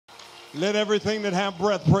Let everything that have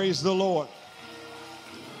breath praise the Lord.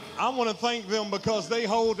 I want to thank them because they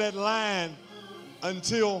hold that line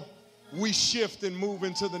until we shift and move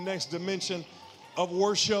into the next dimension of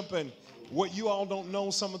worship. And what you all don't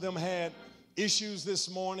know, some of them had issues this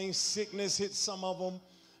morning. Sickness hit some of them.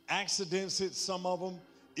 Accidents hit some of them.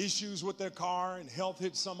 Issues with their car and health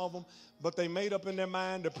hit some of them. But they made up in their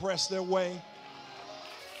mind to press their way.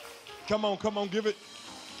 Come on, give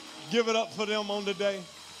it up for them on today.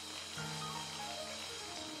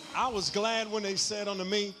 I was glad when they said unto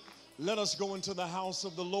me, let us go into the house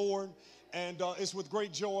of the Lord. And it's with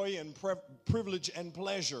great joy and privilege and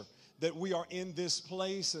pleasure that we are in this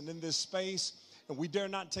place and in this space. And we dare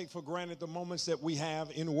not take for granted the moments that we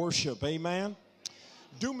have in worship. Amen.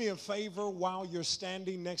 Do me a favor while you're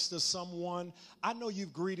standing next to someone. I know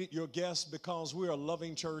you've greeted your guests because we're a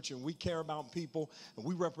loving church and we care about people and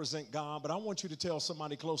we represent God. But I want you to tell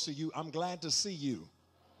somebody close to you, I'm glad to see you.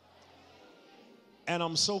 And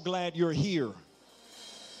I'm so glad you're here.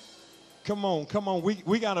 Come on.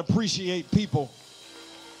 We got to appreciate people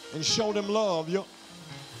and show them love.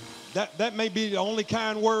 That may be the only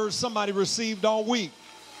kind word somebody received all week.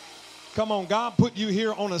 Come on, God put you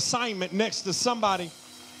here on assignment next to somebody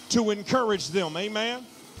to encourage them. Amen.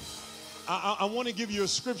 I want to give you a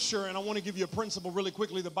scripture and I want to give you a principle really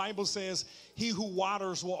quickly. The Bible says, he who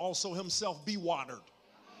waters will also himself be watered.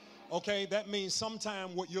 Okay, that means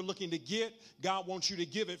sometime what you're looking to get, God wants you to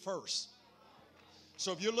give it first.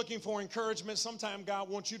 So if you're looking for encouragement, sometime God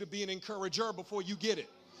wants you to be an encourager before you get it.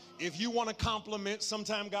 If you want a compliment,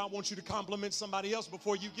 sometime God wants you to compliment somebody else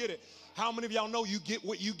before you get it. How many of y'all know you get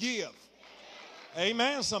what you give?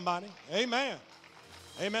 Amen, somebody. Amen.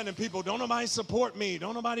 Amen. And people, don't nobody support me.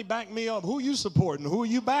 Don't nobody back me up. Who you supporting? Who are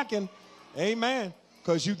you backing? Amen.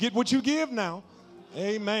 Because you get what you give now.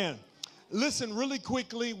 Amen. Listen, really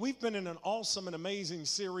quickly, we've been in an awesome and amazing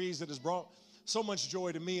series that has brought so much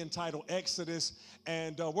joy to me entitled Exodus.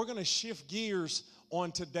 And we're going to shift gears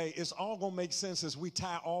on today. It's all going to make sense as we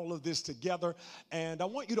tie all of this together. And I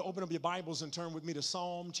want you to open up your Bibles and turn with me to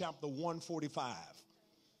Psalm chapter 145.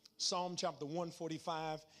 Psalm chapter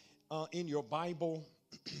 145 in your Bible.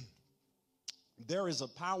 There is a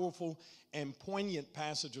powerful and poignant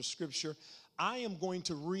passage of Scripture. I am going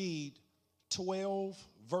to read 12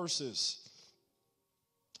 verses.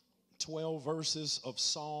 12 verses of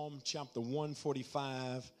Psalm chapter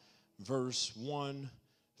 145, verse 1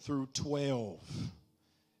 through 12.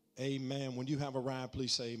 Amen. When you have arrived,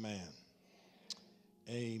 please say amen.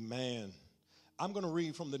 Amen. I'm going to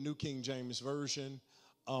read from the New King James Version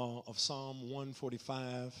of Psalm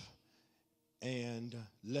 145, and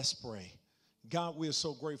let's pray. God, we are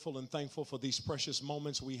so grateful and thankful for these precious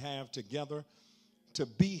moments we have together. To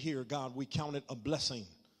be here, God, we count it a blessing.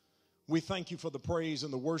 We thank you for the praise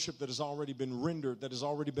and the worship that has already been rendered, that has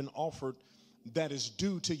already been offered, that is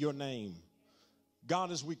due to your name.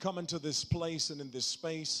 God, as we come into this place and in this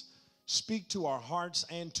space, speak to our hearts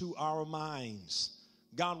and to our minds.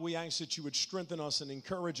 God, we ask that you would strengthen us and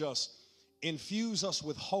encourage us, infuse us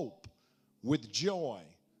with hope, with joy,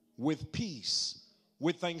 with peace,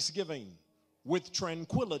 with thanksgiving, with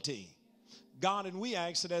tranquility. God, and we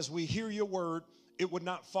ask that as we hear your word, it would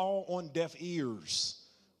not fall on deaf ears.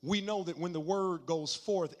 We know that when the word goes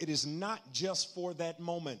forth, it is not just for that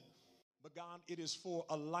moment, but God, it is for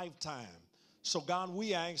a lifetime. So God,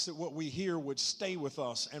 we ask that what we hear would stay with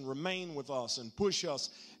us and remain with us and push us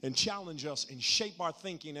and challenge us and shape our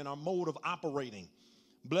thinking and our mode of operating.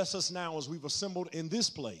 Bless us now as we've assembled in this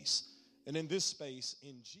place and in this space.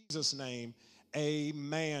 In Jesus' name,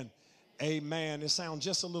 amen. Amen. It sounds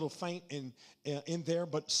just a little faint in there,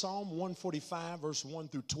 but Psalm 145, verse 1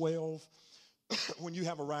 through 12. When you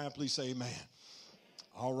have arrived, please say amen.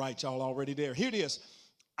 All right, y'all already there. Here it is.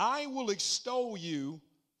 I will extol you,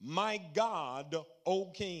 my God, O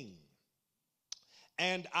King.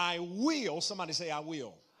 And I will, somebody say I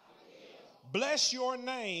will. Bless your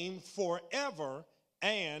name forever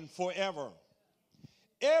and forever.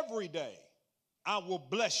 Every day I will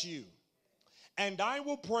bless you. And I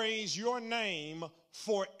will praise your name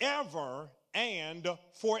forever and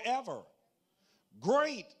forever.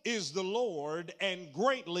 Great is the Lord and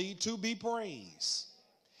greatly to be praised,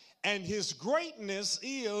 and his greatness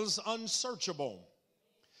is unsearchable.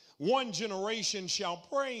 One generation shall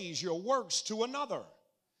praise your works to another,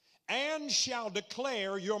 and shall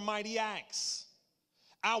declare your mighty acts.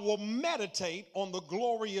 I will meditate on the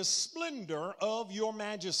glorious splendor of your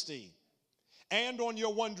majesty, and on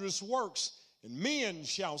your wondrous works, and men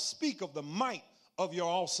shall speak of the might of your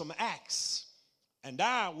awesome acts. And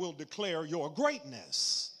I will declare your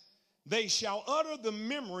greatness. They shall utter the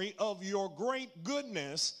memory of your great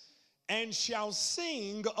goodness and shall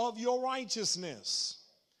sing of your righteousness.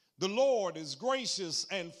 The Lord is gracious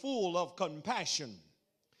and full of compassion,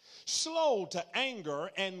 slow to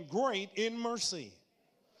anger and great in mercy.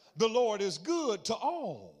 The Lord is good to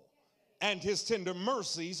all, and his tender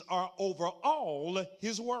mercies are over all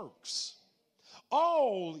his works.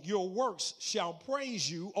 All your works shall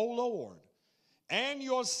praise you, O Lord, and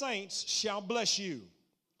your saints shall bless you.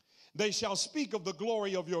 They shall speak of the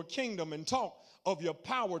glory of your kingdom and talk of your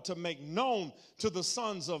power to make known to the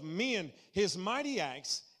sons of men his mighty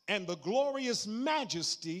acts and the glorious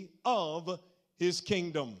majesty of his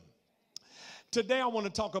kingdom. Today I want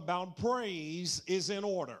to talk about praise is in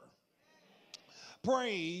order.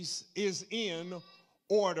 Praise is in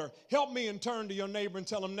order. Help me and turn to your neighbor and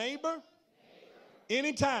tell him, neighbor,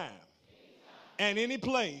 anytime and any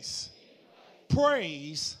place,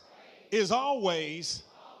 praise is always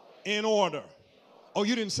in order. Oh,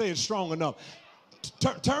 you didn't say it strong enough.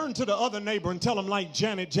 Turn to the other neighbor and tell him like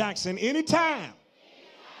Janet Jackson, anytime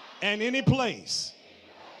and any place,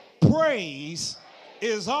 praise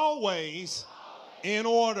is always in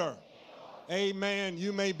order. Amen.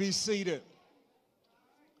 You may be seated.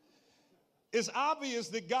 It's obvious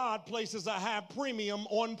that God places a high premium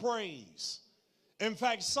on praise. In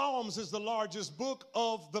fact, Psalms is the largest book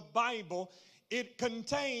of the Bible. It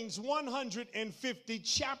contains 150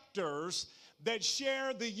 chapters that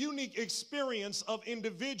share the unique experience of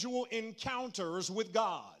individual encounters with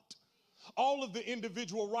God. All of the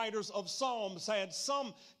individual writers of Psalms had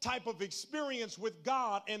some type of experience with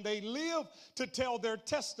God, and they live to tell their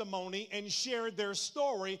testimony and share their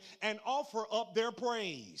story and offer up their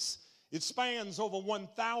praise. It spans over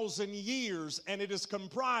 1,000 years, and it is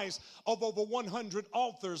comprised of over 100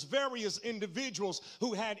 authors, various individuals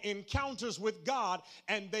who had encounters with God,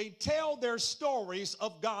 and they tell their stories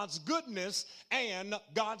of God's goodness and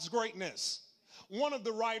God's greatness. One of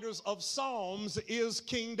the writers of Psalms is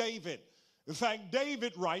King David. In fact,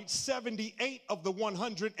 David writes 78 of the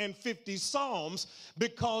 150 Psalms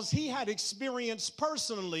because he had experienced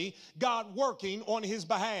personally God working on his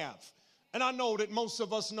behalf. And I know that most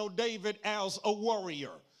of us know David as a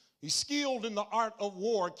warrior. He's skilled in the art of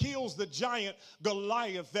war, kills the giant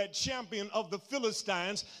Goliath, that champion of the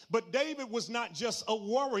Philistines. But David was not just a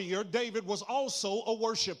warrior, David was also a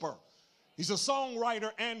worshiper. He's a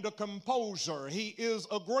songwriter and a composer. He is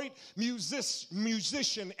a great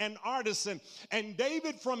musician and artisan. And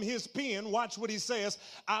David, from his pen, watch what he says,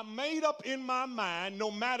 I made up in my mind, no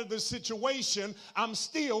matter the situation, I'm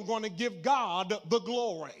still going to give God the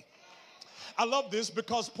glory. I love this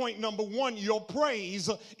because point number one, your praise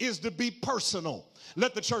is to be personal.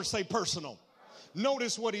 Let the church say personal.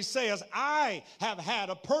 Notice what he says. I have had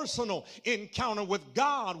a personal encounter with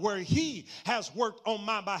God where he has worked on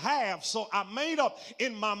my behalf. So I made up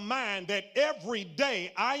in my mind that every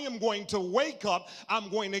day I am going to wake up. I'm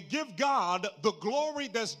going to give God the glory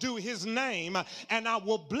that's due his name. And I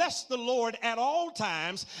will bless the Lord at all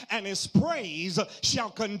times. And his praise shall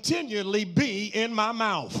continually be in my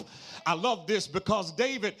mouth. I love this because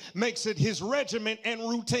David makes it his regimen and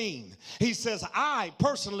routine. He says, I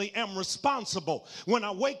personally am responsible when I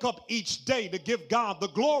wake up each day to give God the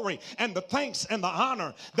glory and the thanks and the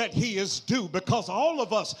honor that he is due, because all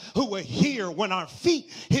of us who are here when our feet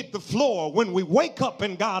hit the floor, when we wake up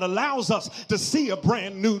and God allows us to see a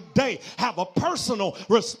brand new day, have a personal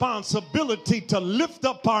responsibility to lift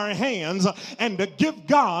up our hands and to give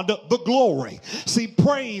God the glory. See,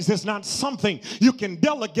 praise is not something you can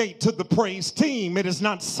delegate to the praise team. It is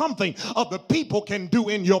not something other people can do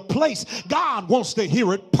in your place. God wants to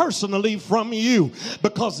hear it personally from you,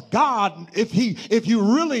 because God, if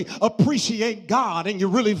you really appreciate God and you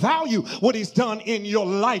really value what he's done in your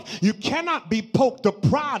life, you cannot be poked or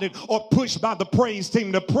prodded or pushed by the praise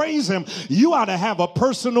team to praise him. You ought to have a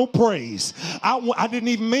personal praise. I didn't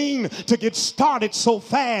even mean to get started so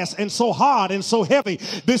fast and so hard and so heavy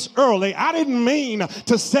this early. I didn't mean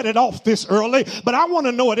to set it off this early, but I want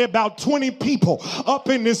to know it about 20 people up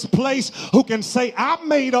in this place who can say, I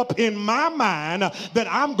made up in my mind that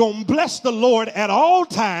I'm going to bless the Lord at all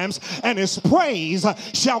times, and his praise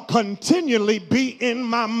shall continually be in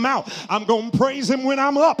my mouth. I'm going to praise him when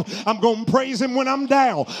I'm up. I'm going to praise him when I'm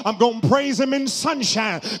down. I'm going to praise him in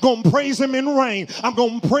sunshine. Going to praise him in rain. I'm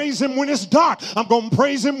going to praise him when it's dark. I'm going to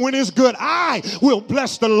praise him when it's good. I will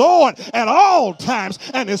bless the Lord at all times,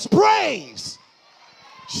 and his praise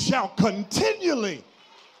shall continually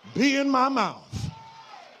be in my mouth.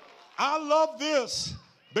 I love this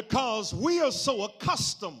because we are so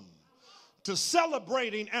accustomed to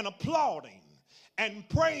celebrating and applauding and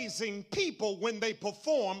praising people when they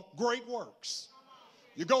perform great works.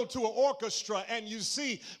 You go to an orchestra and you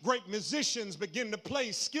see great musicians begin to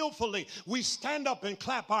play skillfully. We stand up and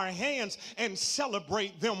clap our hands and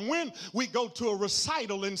celebrate them. When we go to a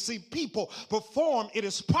recital and see people perform, it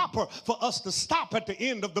is proper for us to stop at the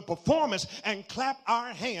end of the performance and clap our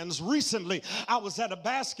hands. Recently, I was at a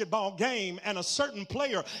basketball game and a certain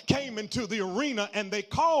player came into the arena and they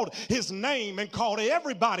called his name and called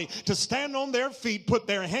everybody to stand on their feet, put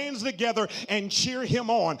their hands together and cheer him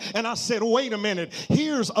on. And I said, wait a minute.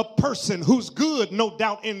 Here's a person who's good, no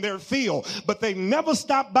doubt, in their field, but they never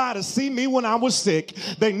stopped by to see me when I was sick.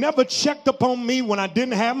 They never checked upon me when I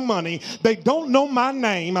didn't have money. They don't know my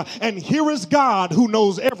name. And here is God who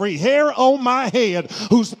knows every hair on my head,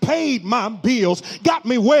 who's paid my bills, got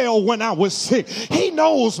me well when I was sick. He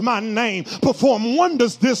knows my name, performed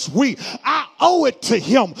wonders this week. I owe it to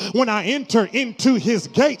him when I enter into his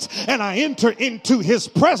gates and I enter into his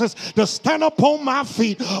presence to stand up on my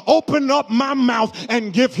feet, open up my mouth,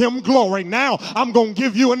 and give him glory. Now I'm going to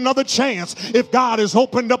give you another chance. If God has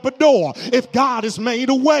opened up a door, if God has made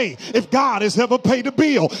a way, if God has ever paid a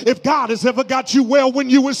bill, if God has ever got you well when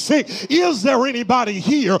you were sick, is there anybody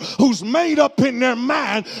here who's made up in their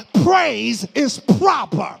mind praise is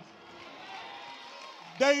proper?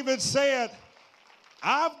 David said,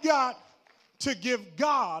 I've got to give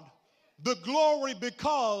God the glory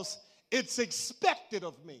because it's expected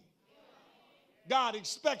of me. God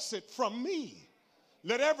expects it from me.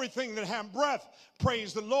 Let everything that have breath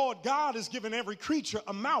praise the Lord. God has given every creature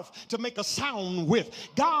a mouth to make a sound with.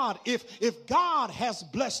 God, if God has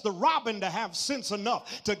blessed the robin to have sense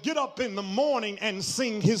enough to get up in the morning and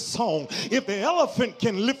sing his song, if the elephant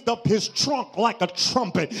can lift up his trunk like a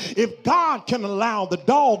trumpet, if God can allow the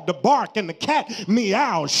dog to bark and the cat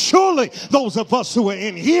meow, surely those of us who are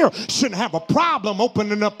in here shouldn't have a problem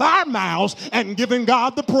opening up our mouths and giving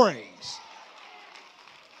God the praise.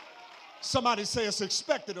 Somebody say it's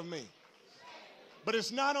expected of me. But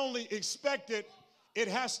it's not only expected, it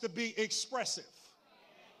has to be expressive.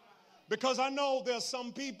 Because I know there's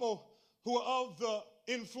some people who are of the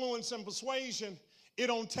influence and persuasion, it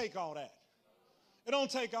don't take all that. It don't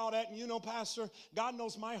take all that. And you know, Pastor, God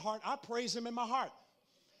knows my heart. I praise him in my heart.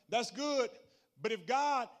 That's good. But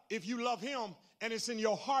if you love him and it's in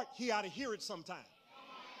your heart, he ought to hear it sometime.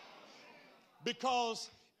 Because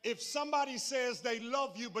if somebody says they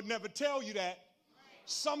love you but never tell you that,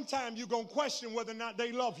 sometime you're going to question whether or not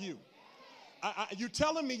they love you. You're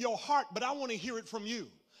telling me your heart, but I want to hear it from you.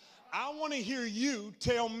 I want to hear you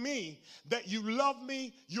tell me that you love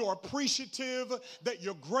me, you're appreciative, that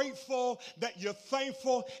you're grateful, that you're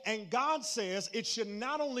thankful. And God says it should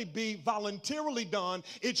not only be voluntarily done,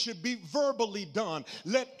 it should be verbally done.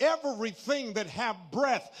 Let everything that have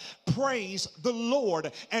breath praise the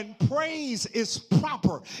Lord. And praise is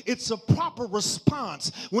proper. It's a proper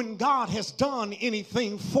response when God has done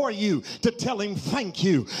anything for you to tell him thank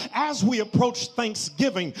you. As we approach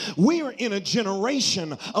Thanksgiving, we are in a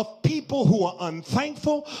generation of people who are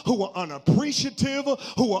unthankful, who are unappreciative,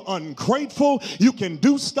 who are ungrateful. You can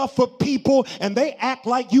do stuff for people and they act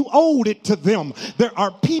like you owed it to them. There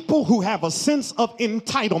are people who have a sense of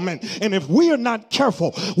entitlement, and if we are not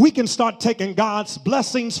careful, we can start taking God's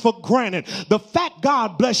blessings for granted. The fact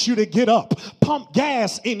God bless you to get up, pump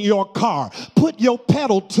gas in your car, put your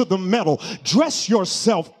pedal to the metal, dress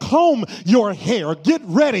yourself, comb your hair, get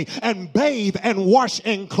ready and bathe and wash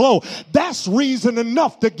and clothe, that's reason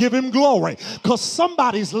enough to give him glory. Because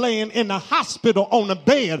somebody's laying in the hospital on a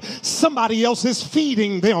bed, somebody else is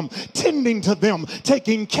feeding them, tending to them,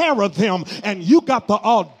 taking care of them, and you got the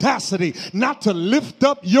audacity not to lift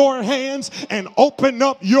up your hands and open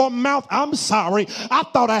up your mouth. I'm sorry, I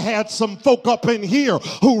thought I had some folk up in here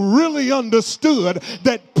who really understood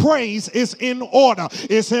that praise is in order.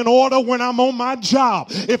 It's in order when I'm on my job.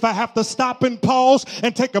 If I have to stop and pause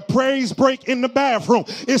and take a praise break in the bathroom,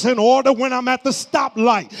 it's in order when I'm at the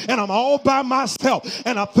stoplight and I'm all by myself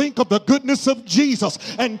and I think of the goodness of Jesus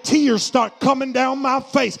and tears start coming down my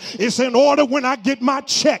face. It's in order when I get my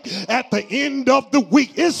check at the end of the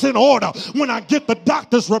week. It's in order when I get the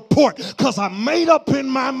doctor's report, because I made up in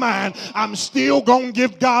my mind I'm still going to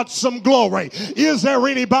give God some glory. Is there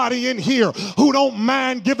anybody in here who don't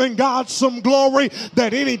mind giving God some glory,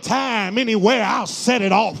 that anytime, anywhere, I'll set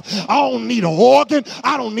it off? I don't need an organ.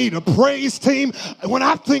 I don't need a praise team. When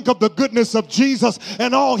I think of the goodness of Jesus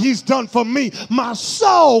and all he's done for me, my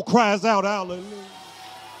soul cries out, hallelujah.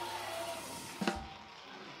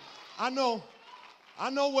 I know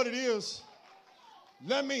what it is.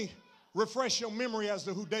 Let me refresh your memory as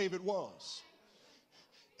to who David was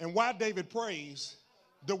and why David praised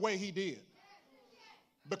the way he did.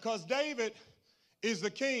 Because David is the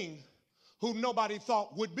king who nobody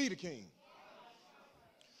thought would be the king.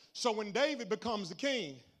 So when David becomes the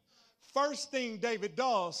king, first thing David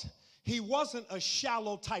does, he wasn't a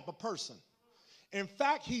shallow type of person. In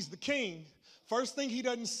fact, he's the king. First thing he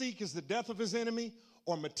doesn't seek is the death of his enemy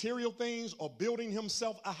or material things or building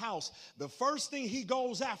himself a house. The first thing he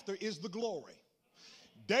goes after is the glory.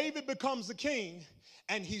 David becomes the king,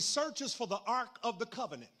 and he searches for the Ark of the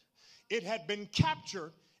Covenant. It had been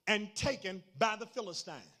captured and taken by the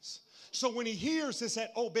Philistines. So when he hears it's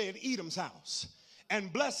at Obed-Edom's house,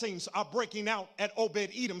 and blessings are breaking out at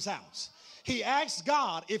Obed-Edom's house, he asks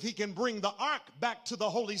God if he can bring the ark back to the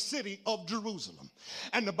holy city of Jerusalem.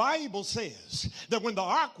 And the Bible says that when the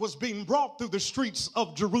ark was being brought through the streets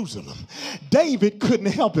of Jerusalem, David couldn't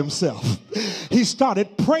help himself. He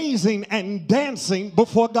started praising and dancing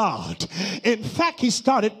before God. In fact, he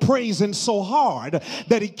started praising so hard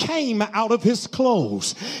that he came out of his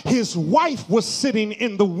clothes. His wife was sitting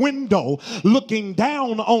in the window looking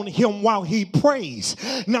down on him while he praised.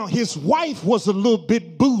 Now, his wife was a little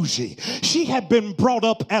bit bougie. She had been brought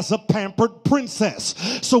up as a pampered princess.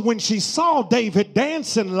 So when she saw David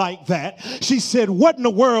dancing like that, she said, "What in the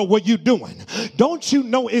world were you doing? Don't you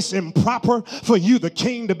know it's improper for you, the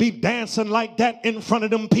king, to be dancing like that in front of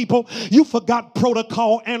them people? You forgot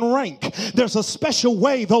protocol and rank. There's a special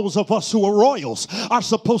way those of us who are royals are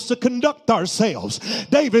supposed to conduct ourselves."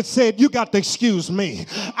 David said, "You got to excuse me.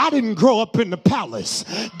 I didn't grow up in the palace.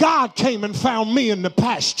 God came and found me in the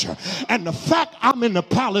pasture. And the fact I'm in the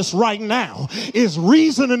palace right now is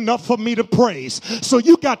reason enough for me to praise. So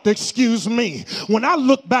you got to excuse me. When I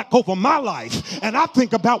look back over my life and I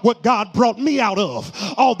think about what God brought me out of,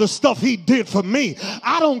 all the stuff he did for me,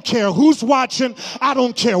 I don't care who's watching. I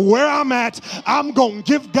don't care where I'm at. I'm going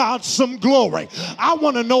to give God some glory." I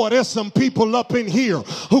want to know there's some people up in here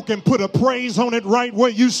who can put a praise on it right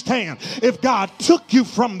where you stand. If God took you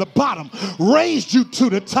from the bottom, raised you to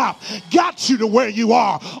the top, got you to where you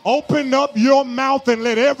are, open up your mouth and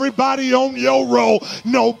let everybody on your row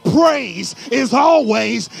know praise is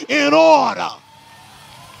always in order.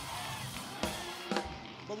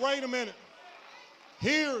 But wait a minute.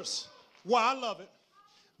 Here's why I love it.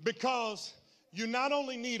 Because you not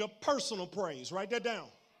only need a personal praise, write that down.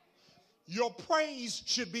 Your praise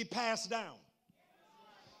should be passed down.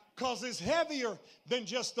 Because it's heavier than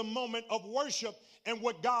just the moment of worship and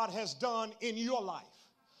what God has done in your life.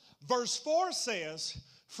 Verse 4 says,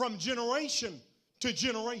 from generation to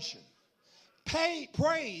generation.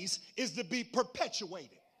 Praise is to be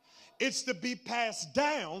perpetuated. It's to be passed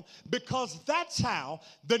down, because that's how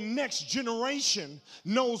the next generation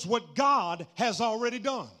knows what God has already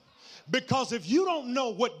done. Because if you don't know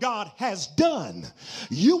what God has done,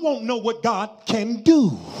 you won't know what God can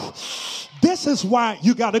do. This is why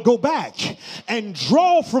you got to go back and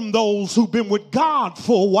draw from those who've been with God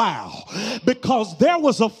for a while, because there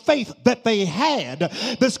was a faith that they had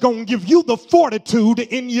that's going to give you the fortitude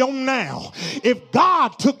in your now. If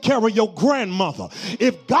God took care of your grandmother,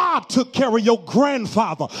 if God took care of your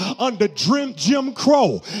grandfather under Jim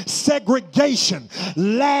Crow, segregation,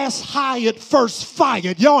 last hired, first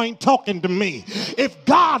fired, y'all ain't talking to me. If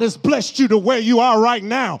God has blessed you to where you are right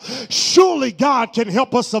now, surely God can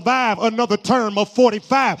help us survive another term of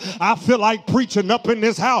 45. I feel like preaching up in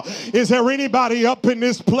this house. Is there anybody up in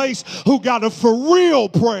this place who got a for real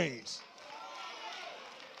praise?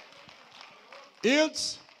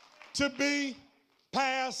 It's to be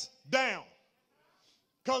passed down.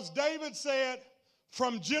 Because David said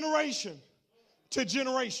from generation to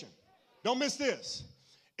generation. Don't miss this.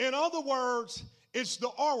 In other words, it's the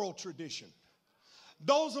oral tradition.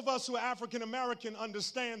 Those of us who are African American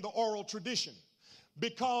understand the oral tradition,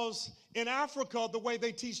 because in Africa, the way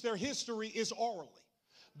they teach their history is orally.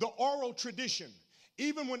 The oral tradition.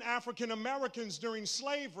 Even when African Americans during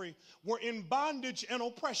slavery were in bondage and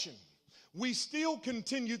oppression, we still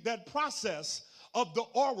continued that process of the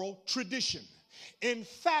oral tradition. In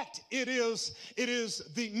fact, it is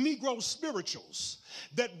the Negro spirituals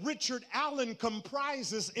that Richard Allen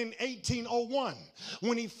comprises in 1801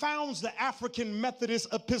 when he founds the African Methodist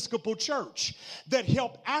Episcopal Church that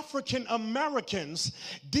help African Americans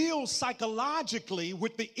deal psychologically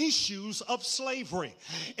with the issues of slavery.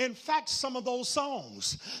 In fact, some of those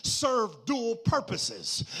songs serve dual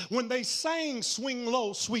purposes. When they sang "Swing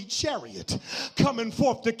Low, Sweet Chariot, coming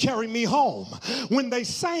forth to carry me home," when they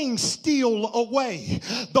sang "Steal Away,"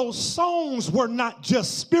 those songs were not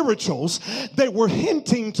just spirituals, they were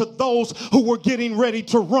hinting to those who were getting ready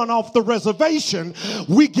to run off the reservation,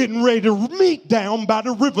 we getting ready to meet down by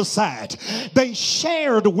the riverside. They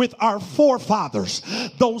shared with our forefathers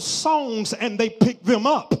those songs and they picked them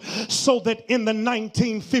up so that in the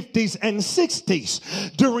 1950s and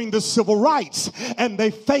 60s during the civil rights, and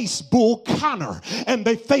they faced Bull Connor and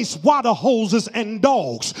they faced water hoses and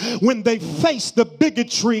dogs, when they faced the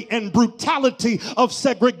bigotry and brutality of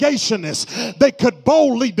segregationists, they could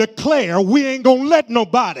boldly declare, we ain't gonna let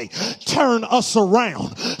nobody turn us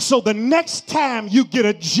around. So the next time you get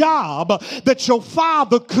a job that your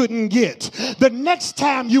father couldn't get, the next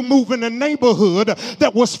time you move in a neighborhood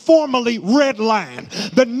that was formerly redlined,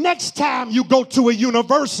 the next time you go to a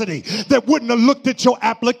university that wouldn't have looked at your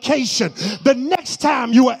application, the next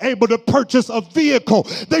time you were able to purchase a vehicle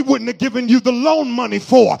they wouldn't have given you the loan money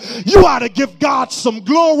for, you ought to give God some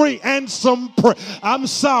glory and some praise. I'm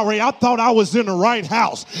sorry, I thought I was in the right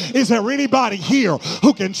house. Is there anybody here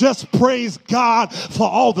who can just praise God for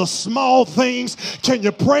all the small things? Can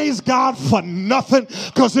you praise God for nothing?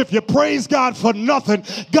 Because if you praise God for nothing,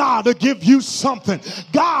 God will give you something.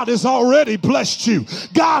 God has already blessed you.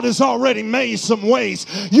 God has already made some ways.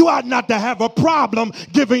 You ought not to have a problem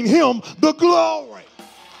giving him the glory.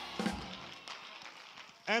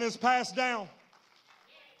 And it's passed down.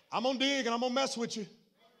 I'm going to dig and I'm going to mess with you.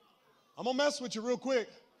 I'm going to mess with you real quick.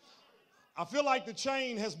 I feel like the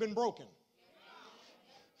chain has been broken.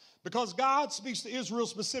 Because God speaks to Israel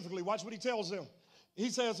specifically. Watch what he tells them. He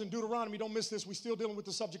says in Deuteronomy, don't miss this, we're still dealing with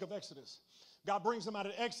the subject of Exodus. God brings them out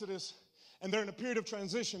of Exodus, and they're in a period of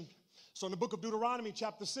transition. So in the book of Deuteronomy,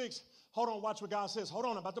 chapter 6, hold on, watch what God says. Hold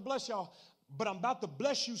on, I'm about to bless y'all, but I'm about to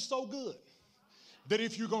bless you so good that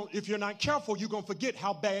if you're not careful, you're going to forget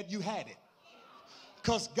how bad you had it.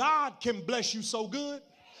 Because God can bless you so good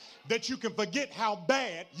that you can forget how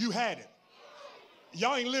bad you had it.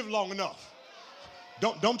 Y'all ain't lived long enough.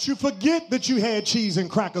 Don't you forget that you had cheese and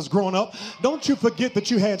crackers growing up. Don't you forget that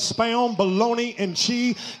you had Spam, bologna, and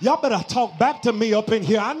cheese. Y'all better talk back to me up in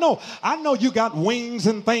here. I know you got wings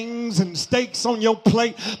and things and steaks on your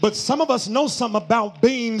plate, but some of us know something about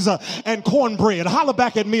beans and cornbread. Holler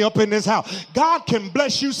back at me up in this house. God can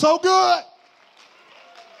bless you so good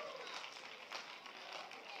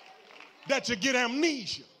that you get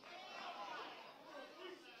amnesia.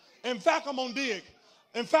 In fact, I'm going to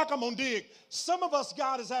dig. Some of us,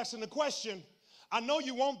 God is asking the question, I know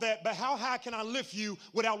you want that, but how high can I lift you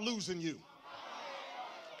without losing you?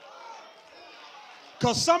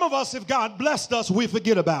 Because some of us, if God blessed us, we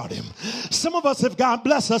forget about him. Some of us, if God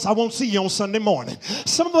blessed us, I won't see you on Sunday morning.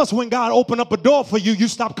 Some of us, when God opened up a door for you, you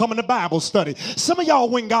stop coming to Bible study. Some of y'all,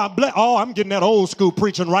 when God bless, oh, I'm getting that old school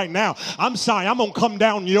preaching right now. I'm sorry, I'm going to come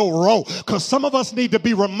down your row. Because some of us need to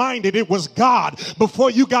be reminded it was God. Before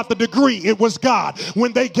you got the degree, it was God.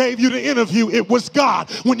 When they gave you the interview, it was God.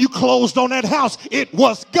 When you closed on that house, it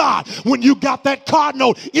was God. When you got that car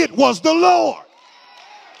note, it was the Lord.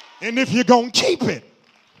 And if you're going to keep it,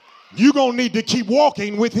 you're going to need to keep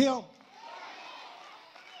walking with him.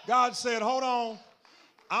 God said, hold on,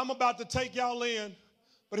 I'm about to take y'all in.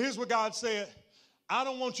 But here's what God said. I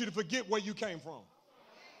don't want you to forget where you came from.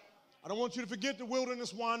 I don't want you to forget the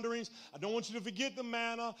wilderness wanderings. I don't want you to forget the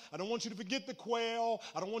manna. I don't want you to forget the quail.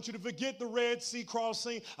 I don't want you to forget the Red Sea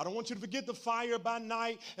crossing. I don't want you to forget the fire by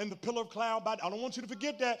night and the pillar of cloud by day. I don't want you to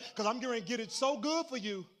forget that, because I'm going to get it so good for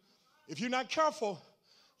you. If you're not careful,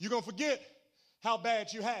 you're going to forget how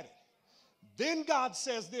bad you had it. Then God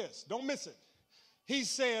says this, don't miss it. He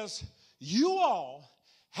says, you all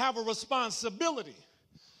have a responsibility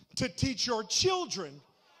to teach your children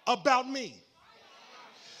about me.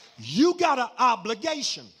 You got an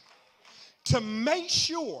obligation to make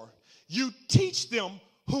sure you teach them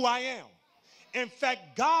who I am. In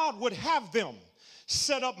fact, God would have them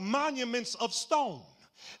set up monuments of stone.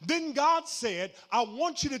 Then God said, I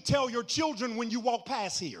want you to tell your children when you walk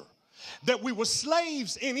past here that we were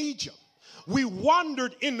slaves in Egypt. We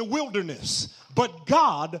wandered in the wilderness, but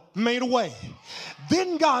God made a way.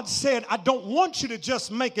 Then God said, I don't want you to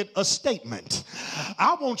just make it a statement.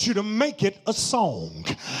 I want you to make it a song.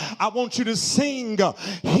 I want you to sing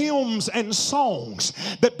hymns and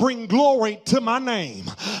songs that bring glory to my name,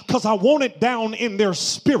 because I want it down in their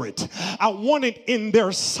spirit. I want it in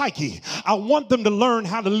their psyche. I want them to learn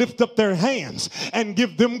how to lift up their hands and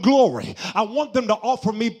give them glory. I want them to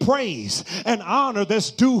offer me praise and honor that's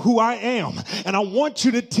due who I am. And I want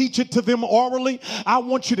you to teach it to them orally. I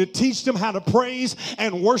want you to teach them how to praise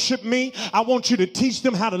and worship me. I want you to teach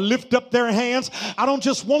them how to lift up their hands. I don't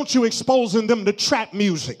just want you exposing them to trap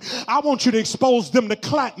music. I want you to expose them to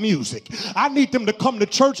clap music. I need them to come to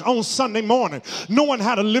church on Sunday morning knowing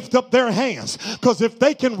how to lift up their hands. Because if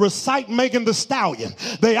they can recite Megan Thee Stallion,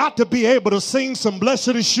 they ought to be able to sing some Blessed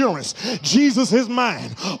Assurance. Jesus is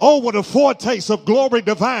mine. Oh, what a foretaste of glory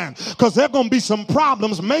divine. Because there are going to be some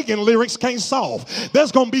problems Megan lyrics can't solve.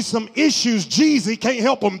 There's going to be some issues Jeezy can't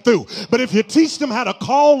help them through. But if you teach them how to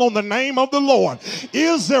call on the name of the Lord,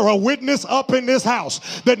 is there a witness up in this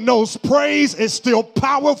house that knows praise is still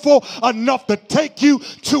powerful enough to take you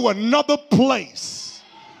to another place?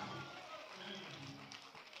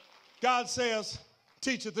 God says,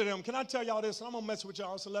 teach it to them. Can I tell y'all this? I'm going to mess with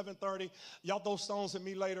y'all. It's 11:30. Y'all throw stones at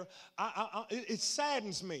me later. It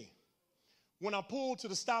saddens me when I pull to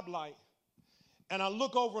the stoplight and I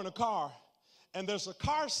look over in a car and there's a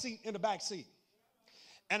car seat in the back seat.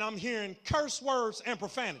 And I'm hearing curse words and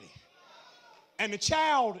profanity. And the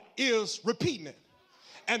child is repeating it.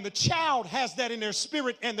 And the child has that in their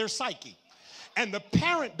spirit and their psyche. And the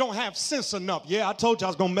parent don't have sense enough. Yeah, I told you I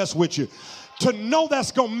was going to mess with you. To know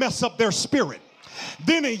that's going to mess up their spirit.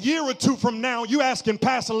 Then a year or two from now, you asking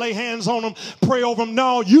Pastor lay hands on them, pray over them.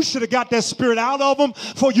 No, you should have got that spirit out of them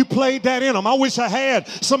before you played that in them. I wish I had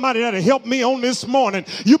somebody that would help me on this morning.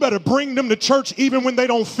 You better bring them to church even when they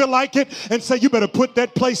don't feel like it and say, you better put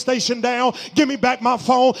that PlayStation down. Give me back my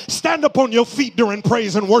phone. Stand up on your feet during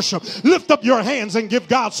praise and worship. Lift up your hands and give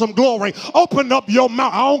God some glory. Open up your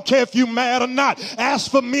mouth. I don't care if you're mad or not.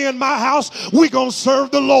 Ask for me in my house. We're going to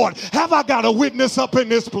serve the Lord. Have I got a witness up in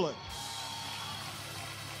this place?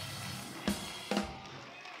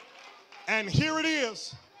 And here it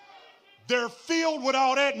is. They're filled with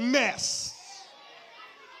all that mess.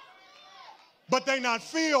 But they're not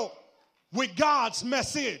filled with God's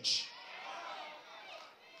message.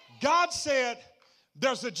 God said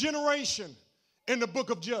there's a generation in the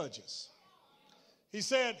book of Judges. He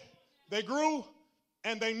said they grew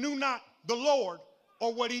and they knew not the Lord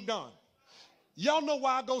or what he done. Y'all know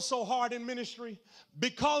why I go so hard in ministry?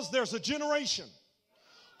 Because there's a generation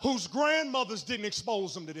whose grandmothers didn't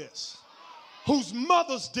expose them to this. Whose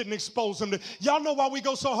mothers didn't expose them to. Y'all know why we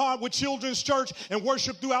go so hard with children's church and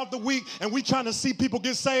worship throughout the week and we trying to see people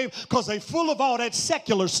get saved? Because they full of all that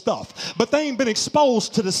secular stuff, but they ain't been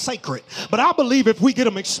exposed to the sacred. But I believe if we get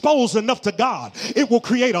them exposed enough to God, it will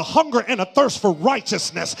create a hunger and a thirst for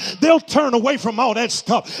righteousness. They'll turn away from all that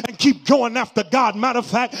stuff and keep going after God. Matter of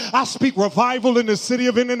fact, I speak revival in the city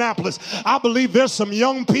of Indianapolis. I believe there's some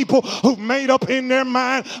young people who've made up in their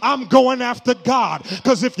mind, I'm going after God.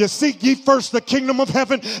 Because if you seek ye first the kingdom of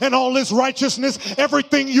heaven and all his righteousness,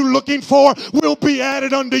 everything you're looking for will be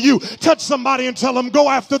added unto you. Touch somebody and tell them, go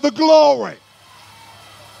after the glory.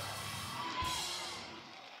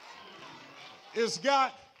 It's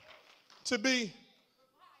got to be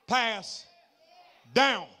passed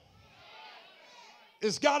down.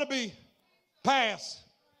 It's got to be passed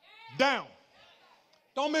down.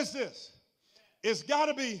 Don't miss this. It's got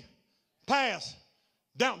to be passed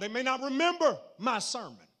down. They may not remember my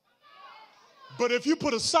sermon, but if you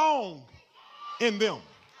put a song in them,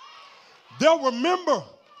 they'll remember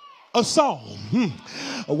a song.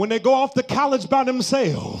 When they go off to college by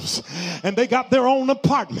themselves and they got their own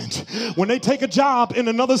apartment, when they take a job in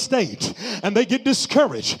another state and they get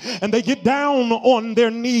discouraged and they get down on their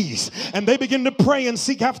knees and they begin to pray and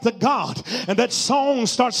seek after God, and that song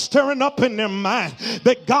starts stirring up in their mind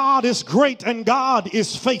that God is great and God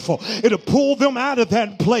is faithful, it'll pull them out of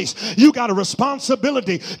that place. You got a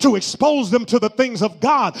responsibility to expose them to the things of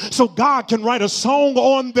God so God can write a song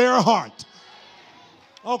on their heart.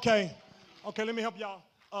 Okay, let me help y'all.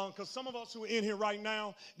 Because some of us who are in here right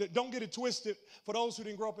now, don't get it twisted. For those who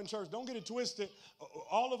didn't grow up in church, don't get it twisted.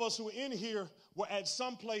 All of us who are in here were at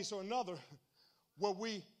some place or another where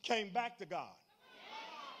we came back to God.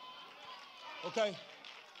 Okay,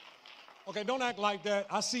 don't act like that.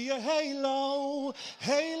 I see a halo,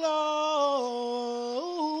 halo.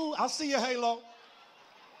 I see a halo.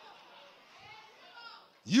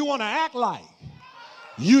 You want to act like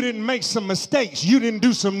you didn't make some mistakes. You didn't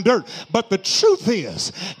do some dirt. But the truth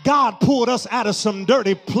is, God pulled us out of some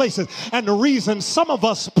dirty places. And the reason some of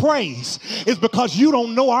us praise is because you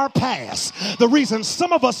don't know our past. The reason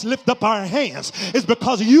some of us lift up our hands is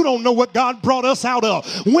because you don't know what God brought us out of.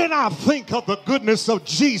 When I think of the goodness of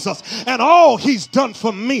Jesus and all he's done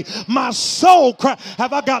for me, my soul cries.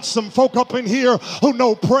 Have I got some folk up in here who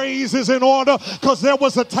know praise is in order? Because there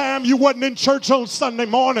was a time you wasn't in church on Sunday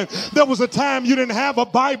morning. There was a time you didn't have a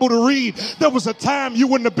Bible to read, there was a time you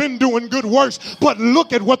wouldn't have been doing good works, but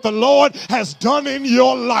look at what the Lord has done in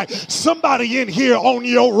your life. Somebody in here on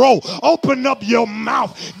your row, open up your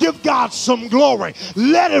mouth, give God some glory,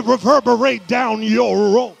 let it reverberate down your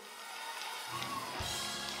row.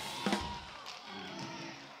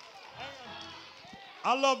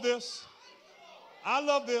 I love this. I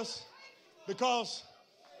love this because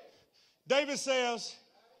David says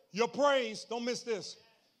your praise, don't miss this,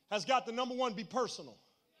 has got to, number one, be personal.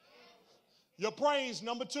 Your praise,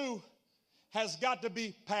 number two, has got to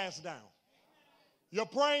be passed down. Your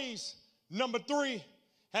praise, number three,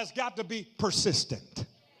 has got to be persistent.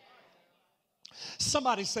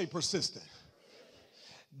 Somebody say persistent.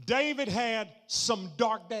 David had some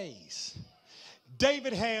dark days.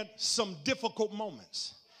 David had some difficult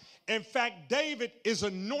moments. In fact, David is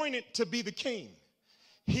anointed to be the king.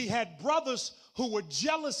 He had brothers who were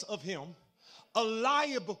jealous of him,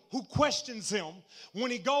 Eliab who questions him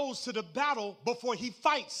when he goes to the battle before he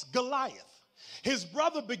fights Goliath. His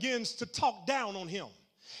brother begins to talk down on him.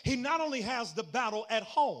 He not only has the battle at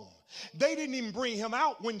home, they didn't even bring him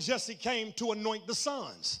out when Jesse came to anoint the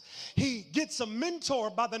sons. He gets a mentor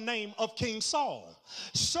by the name of King Saul,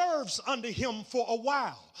 serves under him for a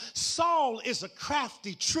while. Saul is a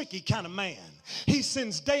crafty, tricky kind of man. He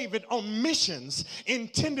sends David on missions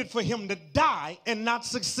intended for him to die and not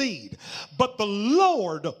succeed. But the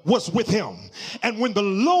Lord was with him. And when the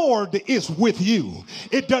Lord is with you,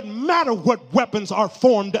 it doesn't matter what weapons are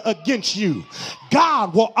formed against you.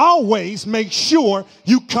 God will always make sure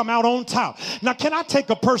you come out on top. Now, can I take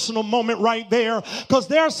a personal moment right there? Because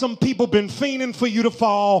there are some people been fiending for you to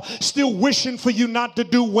fall, still wishing for you not to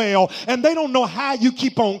do well, and they don't know how you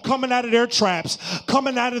keep on coming out of their traps,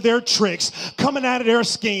 coming out of their tricks, coming out of their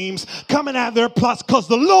schemes, coming out of their plots, because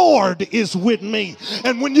the Lord is with me.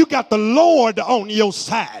 And when you got the Lord on your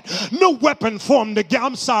side, no weapon formed against.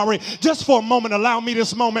 I'm sorry, just for a moment, allow me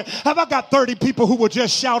this moment. Have I got 30 people who will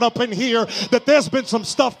just shout up in here that there's been some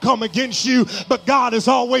stuff come against you, but God has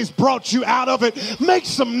always brought you out of it? Make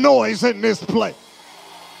some noise in this place.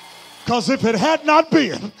 Because if it had not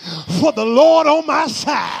been for the Lord on my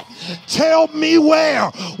side, tell me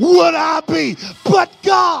where would I be but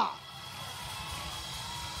God?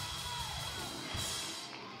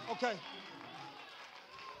 Okay.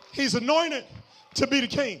 He's anointed to be the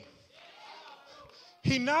king.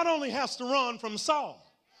 He not only has to run from Saul,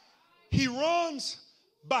 he runs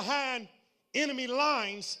behind enemy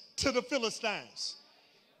lines to the Philistines.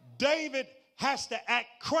 David has to act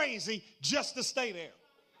crazy just to stay there.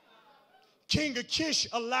 King Achish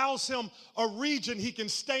allows him a region he can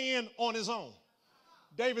stay in on his own.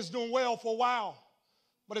 David's doing well for a while,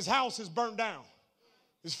 but his house is burnt down.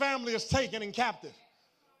 His family is taken in captive.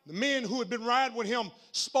 The men who had been riding with him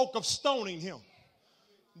spoke of stoning him.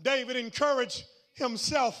 David encouraged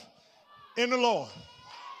himself in the Lord,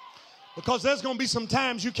 because there's going to be some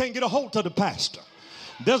times you can't get a hold of the pastor.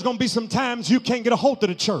 There's going to be some times you can't get a hold of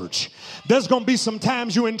the church. There's going to be some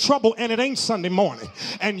times you're in trouble and it ain't Sunday morning.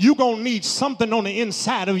 And you're going to need something on the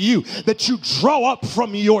inside of you that you draw up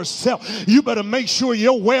from yourself. You better make sure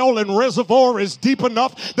your well and reservoir is deep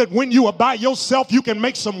enough that when you are by yourself, you can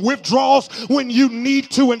make some withdrawals when you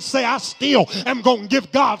need to and say, I still am going to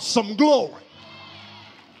give God some glory.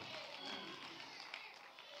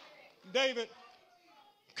 David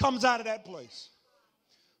comes out of that place.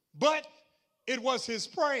 But it was his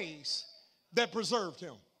praise that preserved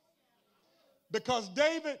him. Because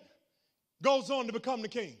David goes on to become the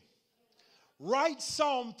king. Write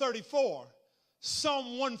Psalm 34, Psalm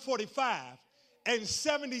 145, and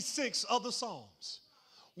 76 other Psalms.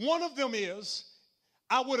 One of them is,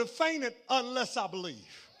 I would have fainted unless I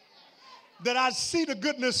believe that I see the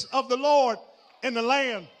goodness of the Lord in the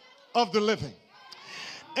land of the living.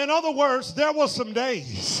 In other words, there were some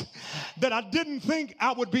days that I didn't think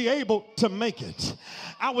I would be able to make it.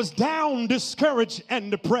 I was down, discouraged,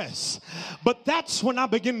 and depressed. But that's when I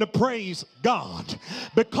began to praise God.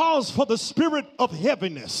 Because for the spirit of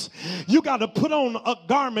heaviness, you got to put on a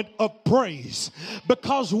garment of praise.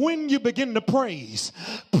 Because when you begin to praise,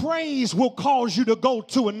 praise will cause you to go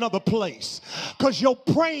to another place. Because your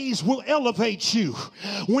praise will elevate you.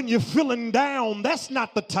 When you're feeling down, that's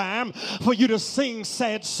not the time for you to sing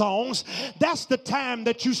sad songs. That's the time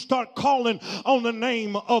that you start calling calling on the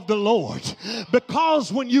name of the Lord.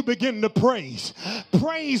 Because when you begin to praise,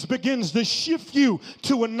 praise begins to shift you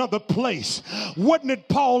to another place. Wasn't it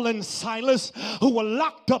Paul and Silas who were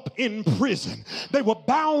locked up in prison? They were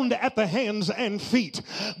bound at the hands and feet.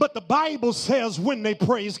 But the Bible says when they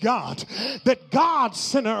praised God, that God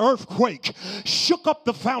sent an earthquake, shook up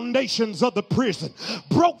the foundations of the prison,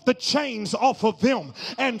 broke the chains off of them,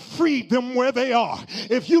 and freed them where they are.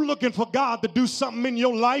 If you're looking for God to do something in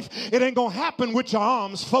your life, it ain't gonna happen with your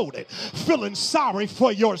arms folded, feeling sorry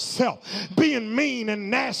for yourself, being mean and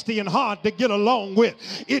nasty and hard to get along with.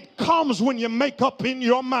 It comes when you make up in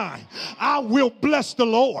your mind, I will bless the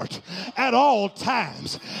Lord at all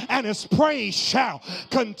times, and his praise shall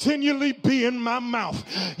continually be in my mouth.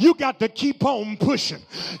 You got to keep on pushing.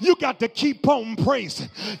 You got to keep on praising.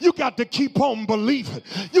 You got to keep on believing.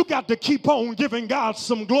 You got to keep on giving God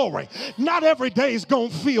some glory. Not every day is going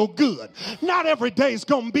to feel good. Not every day is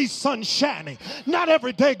going to be sunshiny. Not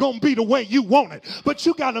every day going to be the way you want it. But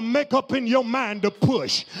you got to make up in your mind to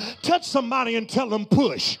push. Touch somebody and tell them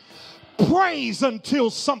push. Praise until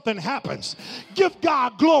something happens. Give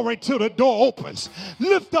God glory till the door opens.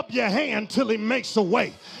 Lift up your hand till he makes a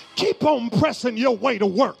way. Keep on pressing your way to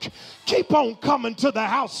work. Keep on coming to the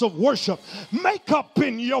house of worship. Make up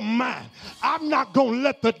in your mind, I'm not going to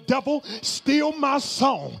let the devil steal my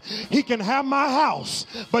song. He can have my house,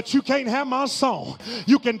 but you can't have my song.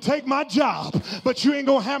 You can take my job, but you ain't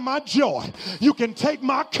going to have my joy. You can take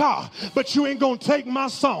my car, but you ain't going to take my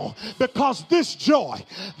song. Because this joy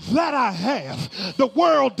that I have, the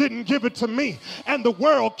world didn't give it to me, and the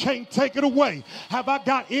world can't take it away. Have I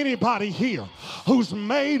got anybody here who's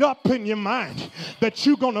made up in your mind that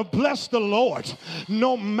you're going to bless the Lord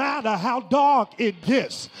no matter how dark it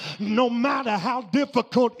gets, no matter how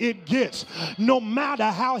difficult it gets, no matter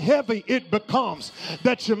how heavy it becomes,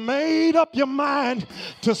 that you made up your mind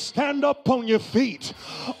to stand up on your feet,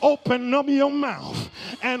 open up your mouth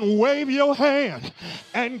and wave your hand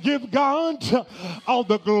and give God all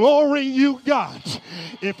the glory you got.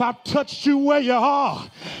 If I've touched you where you are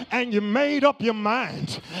and you made up your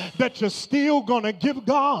mind that you're still going to give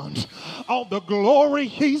God all the glory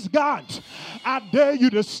he's got, I dare you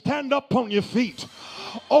to stand up on your feet,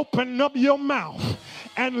 open up your mouth,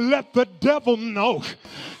 and let the devil know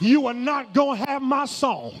you are not going to have my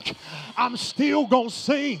song. I'm still going to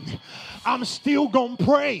sing. I'm still going to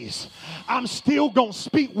praise. I'm still going to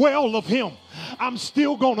speak well of him. I'm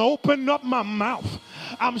still going to open up my mouth.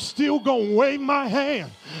 I'm still going to wave my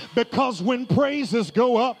hand, because when praises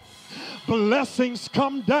go up, blessings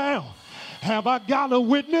come down. Have I got a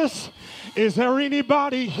witness? Is there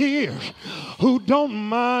anybody here who don't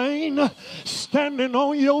mind standing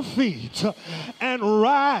on your feet and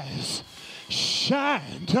rise,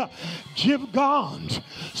 shine, give God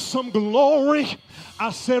some glory? I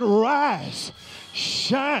said rise,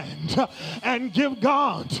 shine, and give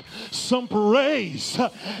God some praise.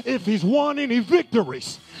 If he's won any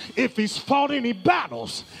victories, if he's fought any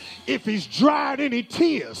battles, if he's dried any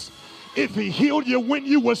tears, if he healed you when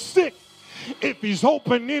you were sick, if he's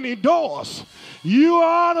opened any doors, you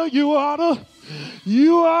ought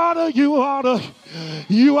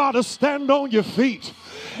to stand on your feet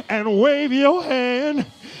and wave your hand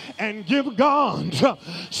and give God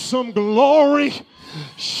some glory.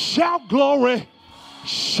 Shout glory,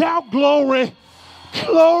 shout glory,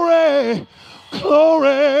 glory,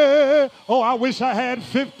 glory. Oh, I wish I had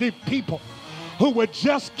 50 people who would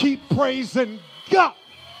just keep praising God.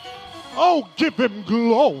 Oh, give him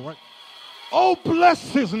glory. Oh,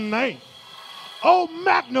 bless his name. Oh,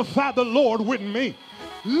 magnify the Lord with me.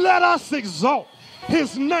 Let us exalt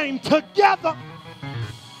his name together.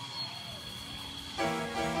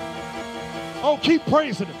 Oh, keep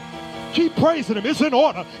praising him. Keep praising him. It's in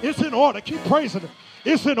order. It's in order. Keep praising him.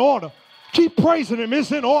 It's in order. Keep praising him.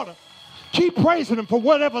 It's in order. Keep praising him for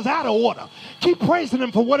whatever's out of order. Keep praising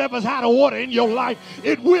him for whatever's out of order in your life.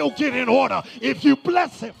 It will get in order if you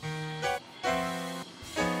bless him.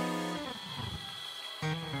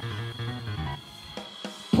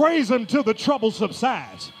 Praise him till the trouble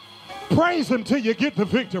subsides. Praise him till you get the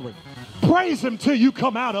victory. Praise him till you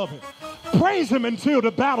come out of it. Praise him until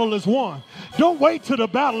the battle is won. Don't wait till the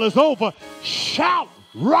battle is over. Shout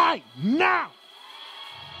right now.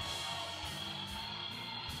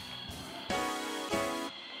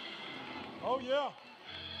 Oh, yeah.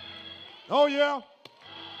 Oh, yeah.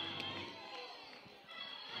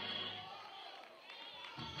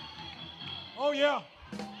 Oh, yeah.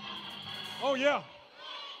 Oh, yeah.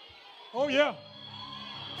 Oh, yeah.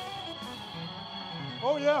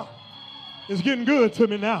 Oh, yeah. It's getting good to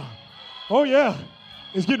me now. Oh, yeah.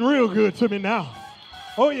 It's getting real good to me now.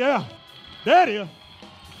 Oh, yeah. That is.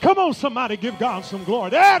 Come on, somebody, give God some glory.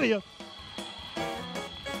 There it is.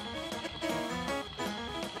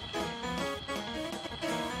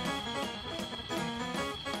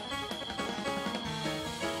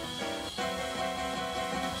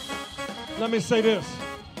 Let me say this.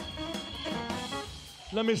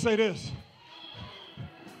 Let me say this.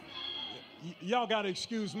 Y'all got to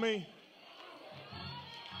excuse me.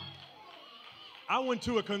 I went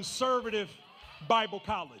to a conservative Bible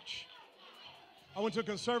college.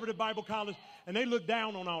 And they look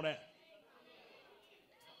down on all that.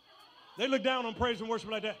 They look down on praise and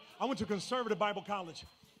worship like that. I went to a conservative Bible college.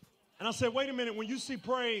 And I said, wait a minute, when you see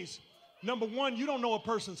praise, number one, you don't know a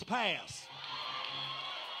person's past.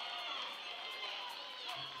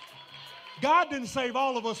 God didn't save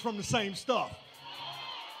all of us from the same stuff.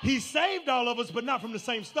 He saved all of us, but not from the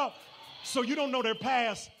same stuff. So you don't know their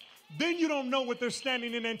past. Then you don't know what they're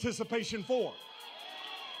standing in anticipation for.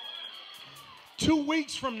 2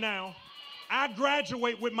 weeks from now, I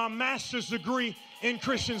graduate with my master's degree in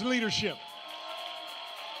Christian leadership.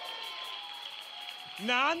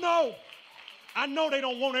 Now, I know they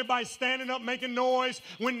don't want everybody standing up making noise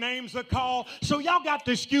when names are called. So y'all got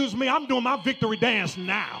to excuse me. I'm doing my victory dance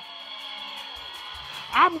now.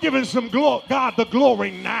 I'm giving some God the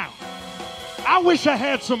glory now. I wish I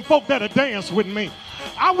had some folk that'll dance with me.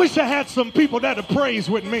 I wish I had some people that'll praise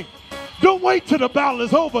with me. Don't wait till the battle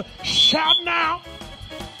is over. Shout now.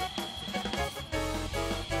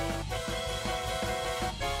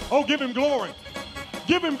 Oh, give him glory.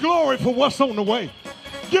 Give him glory for what's on the way.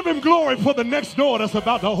 Give him glory for the next door that's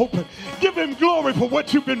about to open. Give him glory for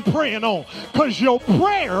what you've been praying on, because your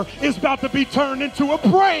prayer is about to be turned into a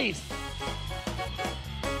praise.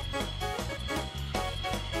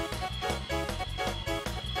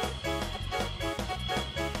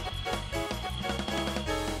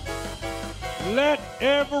 Let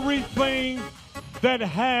everything that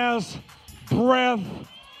has breath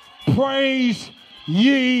praise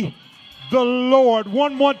ye the Lord.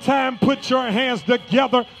 One more time, put your hands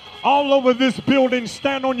together all over this building.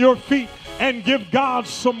 Stand on your feet and give God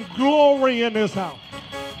some glory in this house.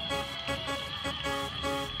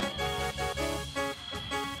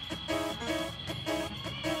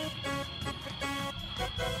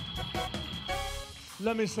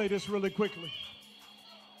 Let me say this really quickly,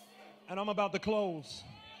 and I'm about to close.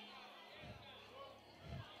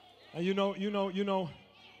 And you know,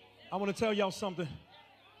 I want to tell y'all something.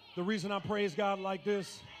 The reason I praise God like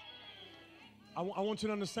this, I want you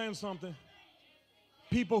to understand something.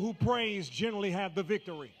 People who praise generally have the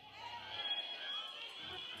victory.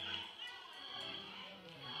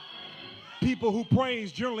 People who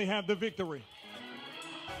praise generally have the victory.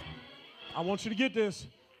 I want you to get this.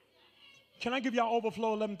 Can I give y'all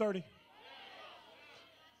overflow 11:30?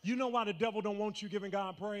 You know why the devil don't want you giving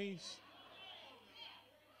God praise?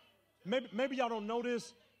 Maybe y'all don't know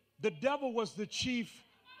this. The devil was the chief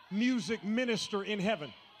music minister in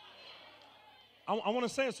heaven. I want to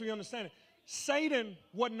say it so you understand it. Satan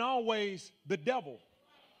wasn't always the devil.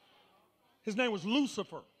 His name was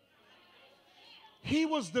Lucifer. He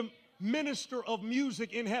was the minister of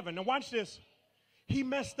music in heaven. Now watch this. He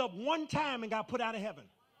messed up one time and got put out of heaven.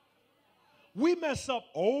 We mess up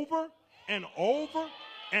over and over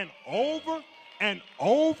and over and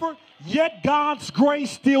over, yet God's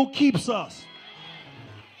grace still keeps us.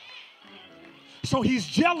 So he's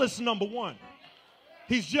jealous, number one.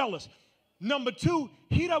 He's jealous. Number two,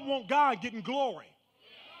 he doesn't want God getting glory.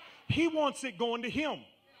 He wants it going to him.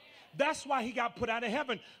 That's why he got put out of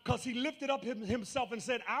heaven, because he lifted up himself and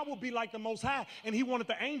said, I will be like the Most High. And he wanted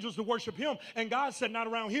the angels to worship him. And God said, not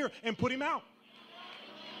around here, and put him out.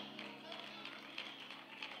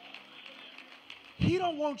 He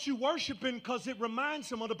don't want you worshiping because it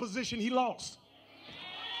reminds him of the position he lost.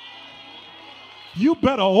 You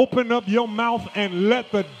better open up your mouth and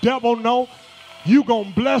let the devil know you're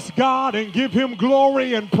going to bless God and give him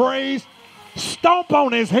glory and praise. Stomp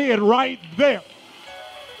on his head right there.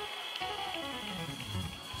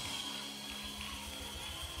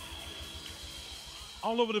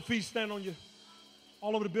 All over the feet, stand on your,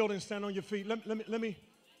 all over the building, stand on your feet. Let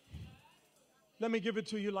me give it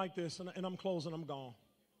to you like this, and I'm closing, I'm gone.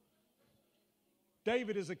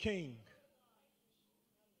 David is a king.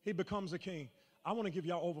 He becomes a king. I want to give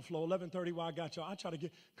y'all overflow, 11:30 while I got y'all. I try to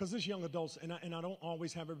get, because this young adults, and I don't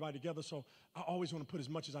always have everybody together, so I always want to put as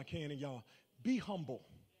much as I can in y'all. Be humble.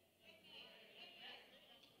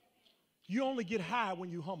 You only get high when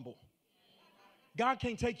you humble. God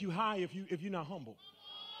can't take you high if you're not humble.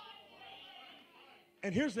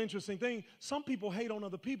 And here's the interesting thing. Some people hate on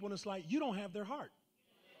other people, and it's like, you don't have their heart.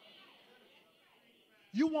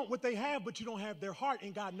 You want what they have, but you don't have their heart,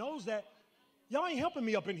 and God knows that. Y'all ain't helping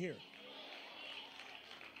me up in here.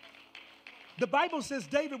 The Bible says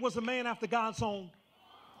David was a man after God's own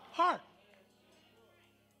heart.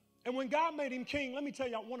 And when God made him king, let me tell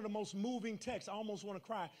y'all one of the most moving texts. I almost want to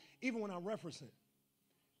cry, even when I reference it.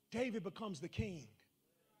 David becomes the king.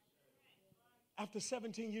 After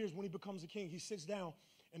 17 years, when he becomes the king, he sits down,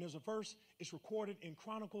 and there's a verse. It's recorded in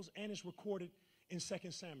Chronicles, and it's recorded in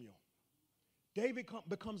 2 Samuel. David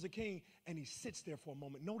becomes the king, and he sits there for a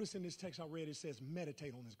moment. Notice in this text I read, it says,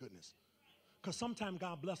 meditate on his goodness. Because sometimes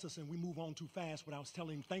God bless us, and we move on too fast without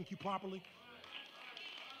telling him thank you properly.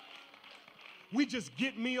 We just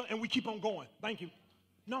get meal, and we keep on going. Thank you.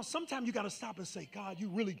 No, sometimes you got to stop and say, God, you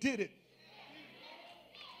really did it.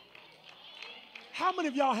 How many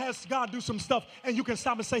of y'all has God do some stuff, and you can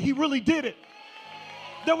stop and say, he really did it?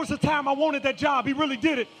 There was a time I wanted that job. He really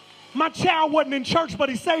did it. My child wasn't in church, but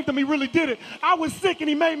he saved them. He really did it. I was sick, and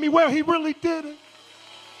he made me well. He really did it.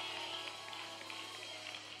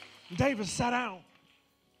 David sat down,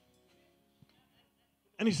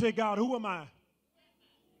 and he said, God, who am I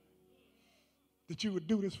that you would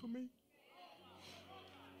do this for me?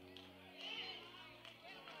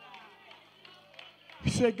 He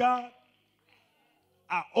said, God,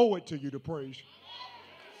 I owe it to you to praise you.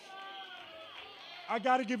 I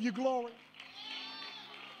got to give you glory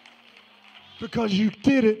because you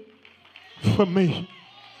did it for me.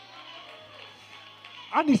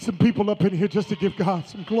 I need some people up in here just to give God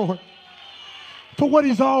some glory for what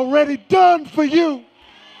he's already done for you.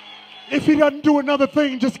 If he doesn't do another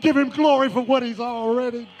thing, just give him glory for what he's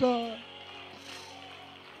already done.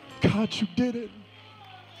 God, you did it.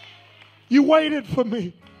 You waited for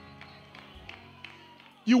me.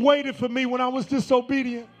 You waited for me when I was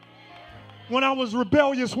disobedient, when I was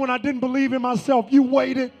rebellious, when I didn't believe in myself. You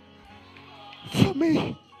waited for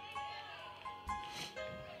me.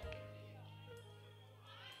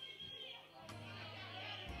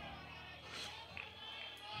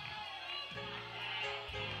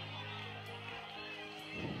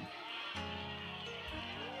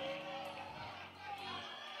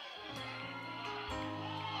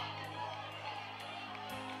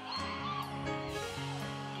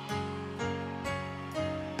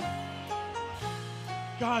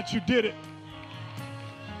 God, you did it.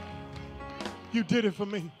 You did it for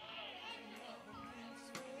me.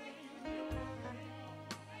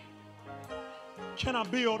 Can I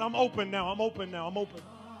build? I'm open now. I'm open now. I'm open.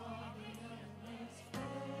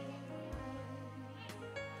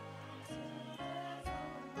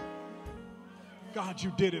 God,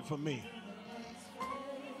 you did it for me.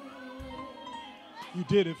 You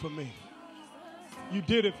did it for me. You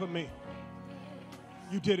did it for me.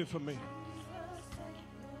 You did it for me.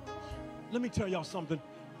 Let me tell y'all something.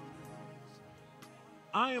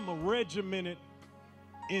 I am a regimented,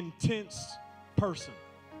 intense person.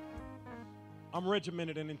 I'm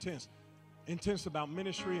regimented and intense. Intense about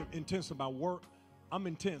ministry, intense about work. I'm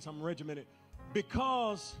intense. I'm regimented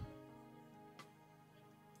because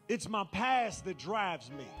it's my past that drives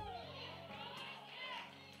me.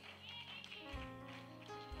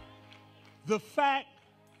 The fact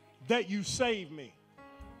that you saved me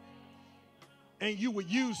and you would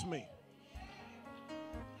use me.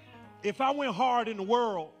 If I went hard in the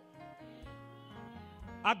world,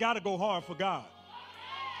 I got to go hard for God.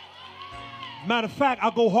 Matter of fact, I'll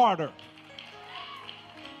go harder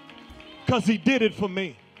because he did it for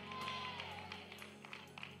me.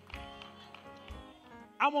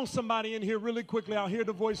 I want somebody in here really quickly. I'll hear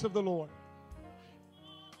the voice of the Lord.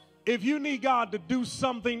 If you need God to do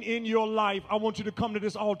something in your life, I want you to come to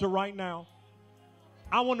this altar right now.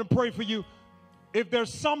 I want to pray for you. If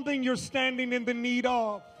there's something you're standing in the need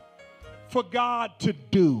of, for God to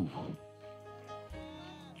do.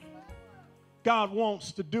 God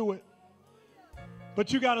wants to do it.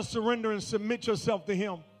 But you got to surrender and submit yourself to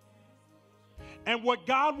him. And what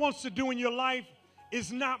God wants to do in your life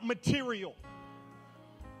is not material.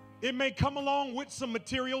 It may come along with some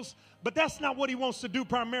materials, but that's not what he wants to do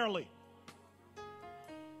primarily.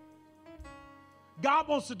 God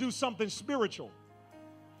wants to do something spiritual.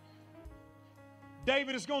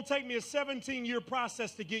 David, it's going to take me a 17-year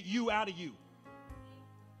process to get you out of you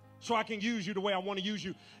so I can use you the way I want to use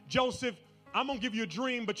you. Joseph, I'm going to give you a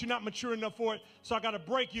dream, but you're not mature enough for it, so I got to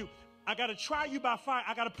break you. I got to try you by fire.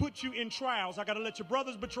 I got to put you in trials. I got to let your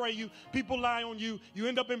brothers betray you. People lie on you. You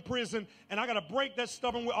end up in prison, and I got to break that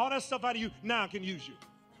stubborn, all that stuff out of you. Now I can use you.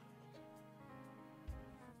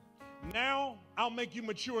 Now I'll make you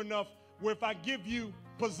mature enough where if I give you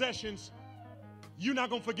possessions, you're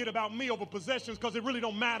not going to forget about me over possessions because it really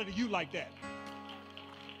don't matter to you like that.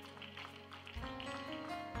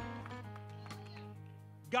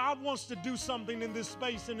 God wants to do something in this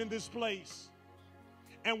space and in this place.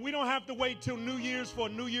 And we don't have to wait till New Year's for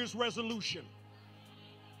a New Year's resolution.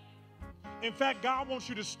 In fact, God wants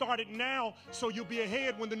you to start it now so you'll be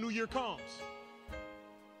ahead when the new year comes.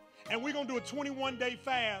 And we're going to do a 21-day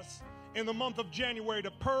fast in the month of January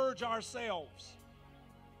to purge ourselves.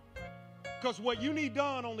 Because what you need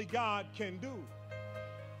done, only God can do.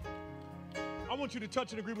 I want you to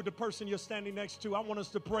touch and agree with the person you're standing next to. I want us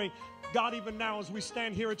to pray. God, even now as we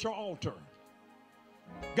stand here at your altar,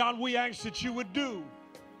 God, we ask that you would do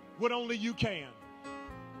what only you can.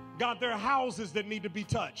 God, there are houses that need to be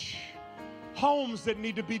touched, homes that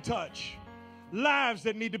need to be touched, lives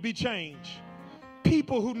that need to be changed,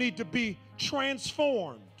 people who need to be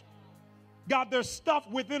transformed. God, there's stuff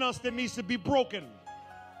within us that needs to be broken.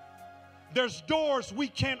 There's doors we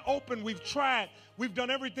can't open. We've tried. We've done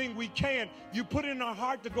everything we can. You put it in our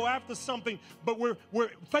heart to go after something, but we're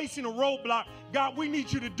facing a roadblock. God, we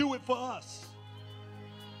need you to do it for us.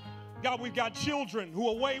 God, we've got children who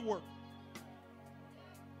are wayward.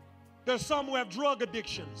 There's some who have drug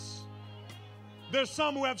addictions. There's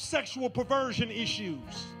some who have sexual perversion issues.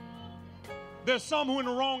 There's some who are in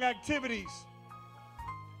the wrong activities.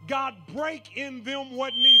 God, break in them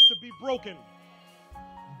what needs to be broken.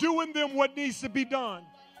 Do in them what needs to be done.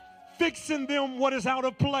 Fix in them what is out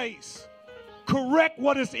of place. Correct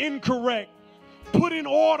what is incorrect. Put in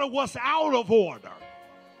order what's out of order.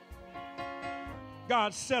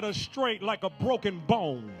 God, set us straight like a broken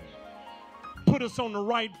bone. Put us on the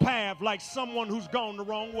right path like someone who's gone the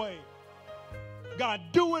wrong way. God,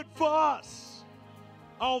 do it for us.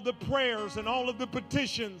 All the prayers and all of the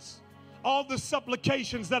petitions, all the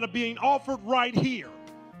supplications that are being offered right here.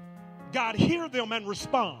 God, hear them and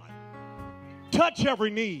respond. Touch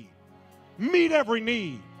every need. Meet every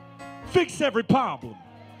need. Fix every problem.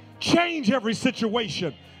 Change every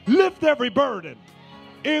situation. Lift every burden.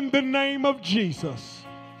 In the name of Jesus.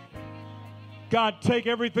 God, take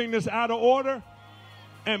everything that's out of order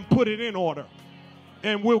and put it in order.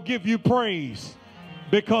 And we'll give you praise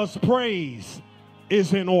because praise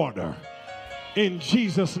is in order. In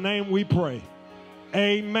Jesus' name we pray.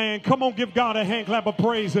 Amen. Come on, give God a hand clap of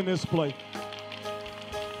praise in this place.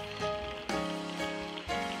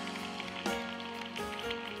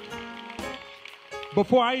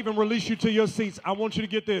 Before I even release you to your seats, I want you to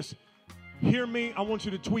get this. Hear me. I want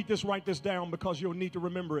you to tweet this, write this down because you'll need to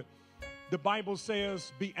remember it. The Bible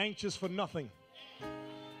says, be anxious for nothing,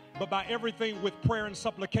 but by everything with prayer and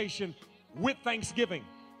supplication, with thanksgiving,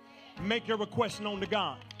 make your request known to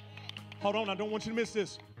God. Hold on, I don't want you to miss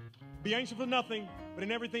this. Be anxious for nothing, but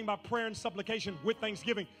in everything by prayer and supplication, with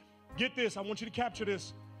thanksgiving. Get this, I want you to capture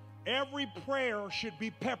this. Every prayer should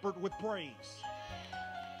be peppered with praise.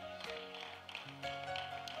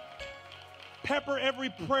 Pepper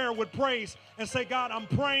every prayer with praise and say, God, I'm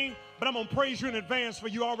praying, but I'm going to praise you in advance for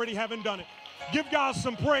you already haven't done it. Give God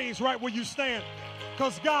some praise right where you stand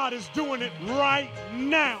because God is doing it right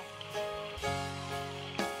now.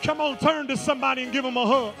 Come on, turn to somebody and give them a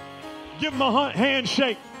hug. Give them a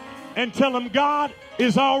handshake and tell them God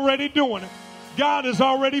is already doing it. God is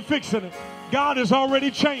already fixing it. God is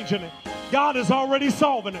already changing it. God is already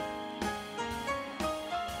solving it.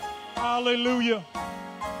 Hallelujah.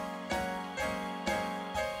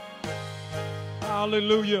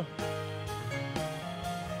 Hallelujah.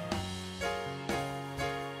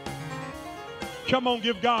 Come on,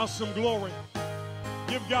 give God some glory.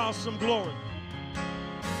 Give God some glory.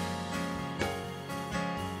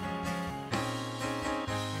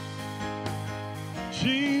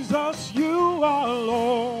 Jesus, you are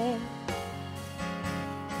Lord.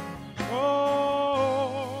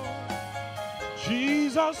 Oh,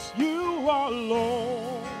 Jesus, you are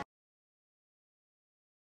Lord.